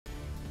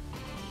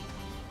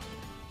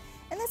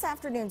This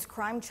afternoon's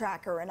crime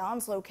tracker, an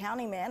Onslow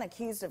County man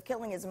accused of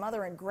killing his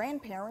mother and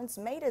grandparents,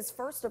 made his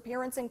first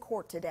appearance in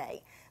court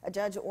today. A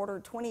judge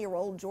ordered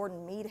 20-year-old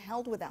Jordan Meade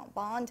held without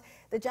bond.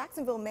 The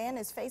Jacksonville man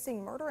is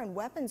facing murder and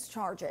weapons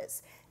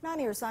charges. 9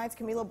 News Side's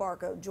Camila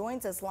Barco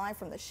joins us live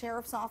from the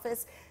sheriff's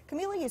office.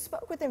 Camila, you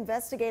spoke with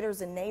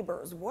investigators and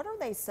neighbors. What are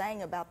they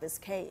saying about this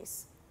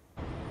case?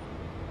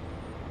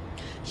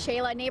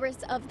 Shayla, neighbors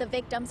of the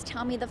victims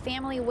tell me the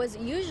family was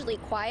usually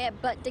quiet,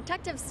 but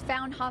detectives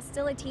found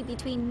hostility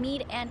between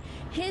Meade and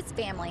his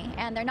family,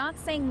 and they're not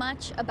saying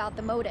much about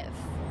the motive.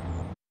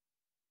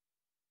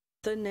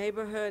 The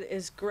neighborhood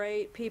is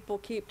great. People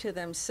keep to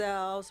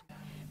themselves.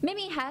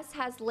 Mimi Hess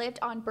has lived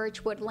on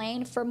Birchwood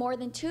Lane for more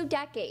than 2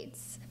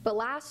 decades, but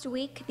last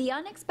week the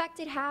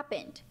unexpected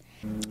happened.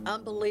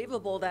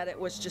 Unbelievable that it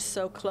was just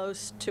so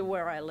close to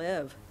where I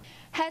live.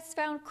 Hess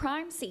found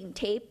crime scene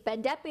tape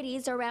and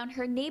deputies around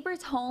her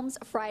neighbors' homes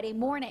Friday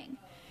morning.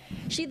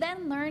 She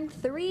then learned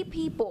 3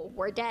 people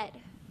were dead.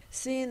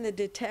 Seeing the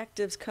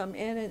detectives come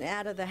in and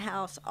out of the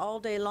house all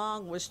day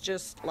long was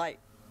just like,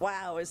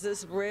 wow, is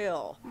this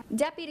real?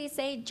 Deputies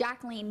say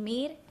Jacqueline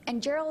Meade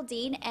and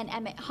Geraldine and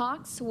Emmett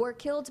Hawks were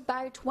killed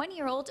by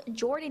 20-year-old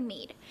Jordan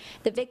Meade,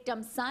 the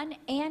victim's son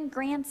and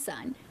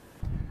grandson.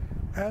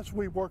 As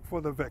we work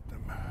for the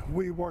victim,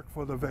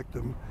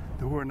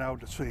 who are now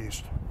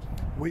deceased.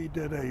 We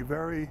did a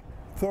very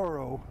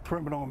thorough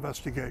criminal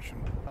investigation.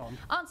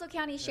 Onslow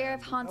County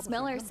Sheriff Hans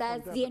Miller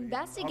says the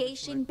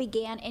investigation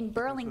began in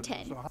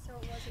Burlington.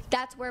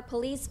 That's where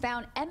police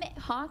found Emmett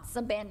Hawks'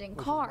 abandoned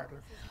car.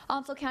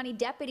 Onslow County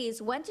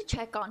deputies went to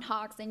check on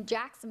Hawks in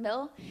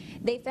Jacksonville.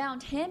 They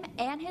found him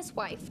and his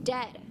wife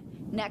dead.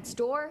 Next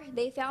door,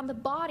 they found the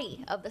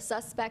body of the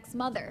suspect's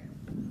mother.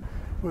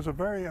 It was a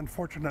very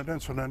unfortunate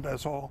incident,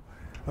 as all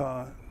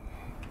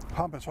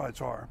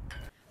homicides are.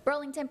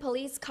 Burlington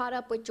police caught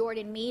up with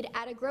Jordan Meade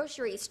at a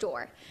grocery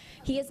store.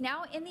 He is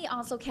now in the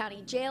Onslow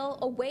County Jail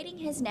awaiting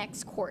his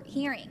next court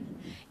hearing.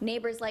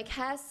 Neighbors like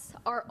Hess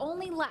are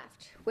only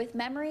left with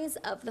memories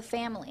of the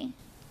family.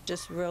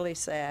 Just really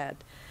sad,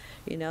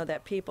 you know,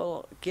 that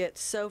people get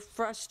so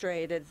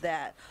frustrated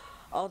that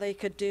all they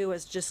could do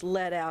is just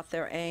let out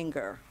their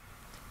anger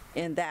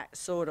in that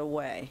sort of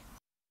way.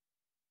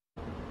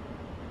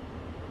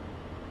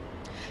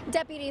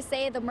 Deputies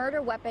say the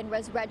murder weapon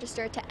was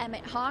registered to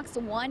Emmett Hawks,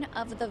 one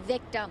of the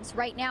victims.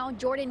 Right now,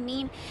 Jordan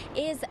Meade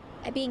is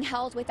being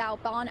held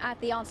without bond at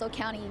the Onslow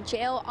County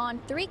Jail on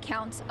 3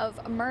 counts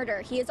of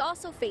murder. He is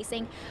also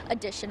facing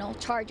additional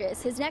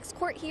charges. His next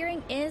court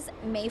hearing is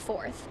May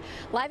 4th.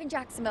 Live in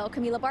Jacksonville,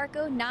 Camila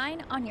Barco,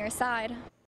 9 on your side.